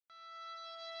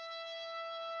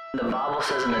The Bible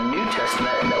says in the New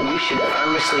Testament that we should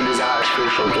earnestly desire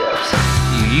spiritual gifts.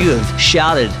 You have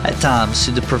shouted at times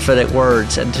through the prophetic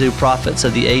words and through prophets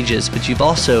of the ages, but you've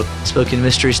also spoken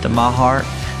mysteries to my heart.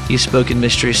 You've spoken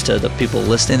mysteries to the people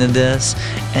listening to this,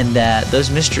 and that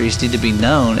those mysteries need to be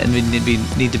known and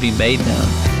need to be made known.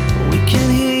 We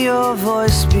can hear your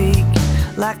voice speak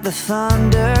like the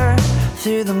thunder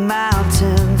through the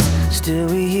mountains. Still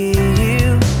we hear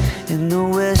you in the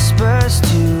whispers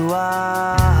to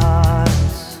our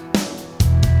hearts.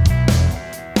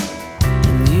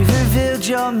 And you've revealed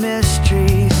your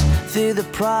mysteries through the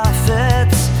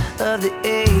prophets of the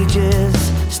ages.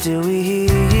 Still we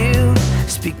hear you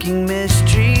speaking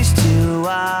mysteries to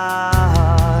our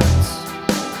hearts.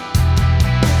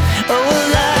 Oh, a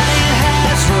lion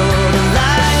has roared, a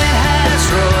lion has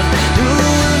roared. Who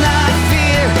will not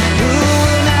fear? Who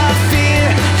will not fear?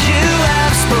 You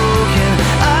have spoken,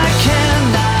 I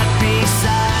cannot be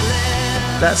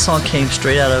silent. That song came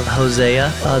straight out of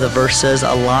Hosea. The verse says,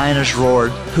 "A lion has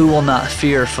roared, who will not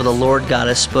fear? For the Lord God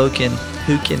has spoken,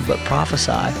 who can but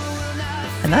prophesy?"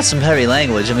 And that's some heavy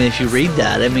language. I mean, if you read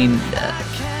that, I mean,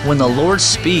 when the Lord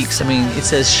speaks, I mean, it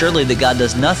says surely that God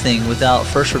does nothing without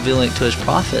first revealing it to his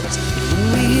prophets.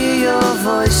 When we hear your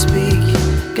voice speak,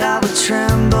 God will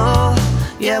tremble,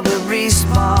 yeah, we'll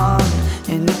respond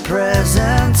in your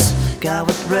presence. God,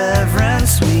 with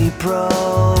reverence we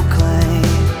proclaim.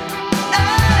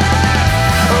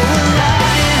 Oh, a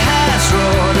lion has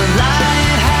roared, a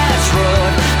lion has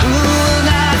roared. Who will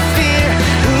not fear?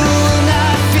 Who will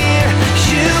not fear?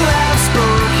 You have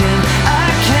spoken, I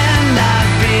cannot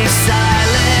be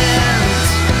silent.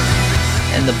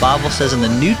 And the Bible says in the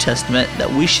New Testament that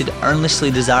we should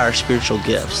earnestly desire spiritual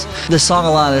gifts. The song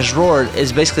 "A Lion Has Roared"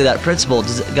 is basically that principle.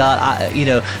 God,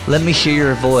 let me hear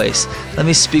your voice. Let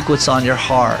me speak what's on your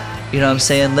heart. You know what I'm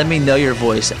saying? Let me know your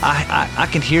voice. I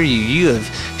can hear you. You have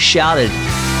shouted.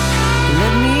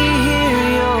 Let me hear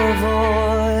your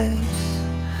voice.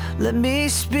 Let me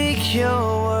speak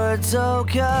your words, oh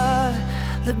God.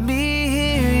 Let me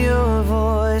hear your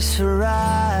voice, for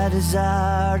I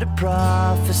desire to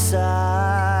prophesy.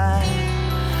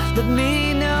 Let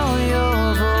me know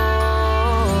your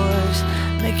voice.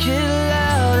 Make it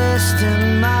loudest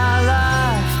in my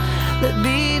life. Let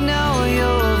me know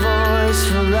your voice,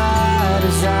 for I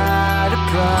desire to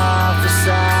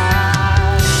prophesy.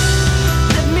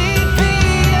 Let me be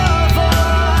your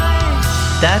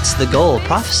voice. That's the goal.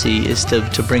 Prophecy is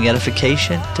to bring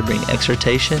edification, to bring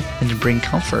exhortation, and to bring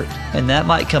comfort. And that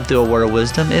might come through a word of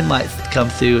wisdom. It might come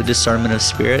through a discernment of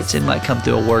spirits. It might come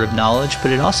through a word of knowledge.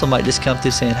 But it also might just come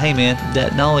through saying, hey man,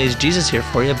 that not only is Jesus here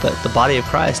for you, but the body of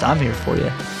Christ, I'm here for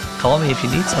you. Call me if you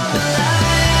need something.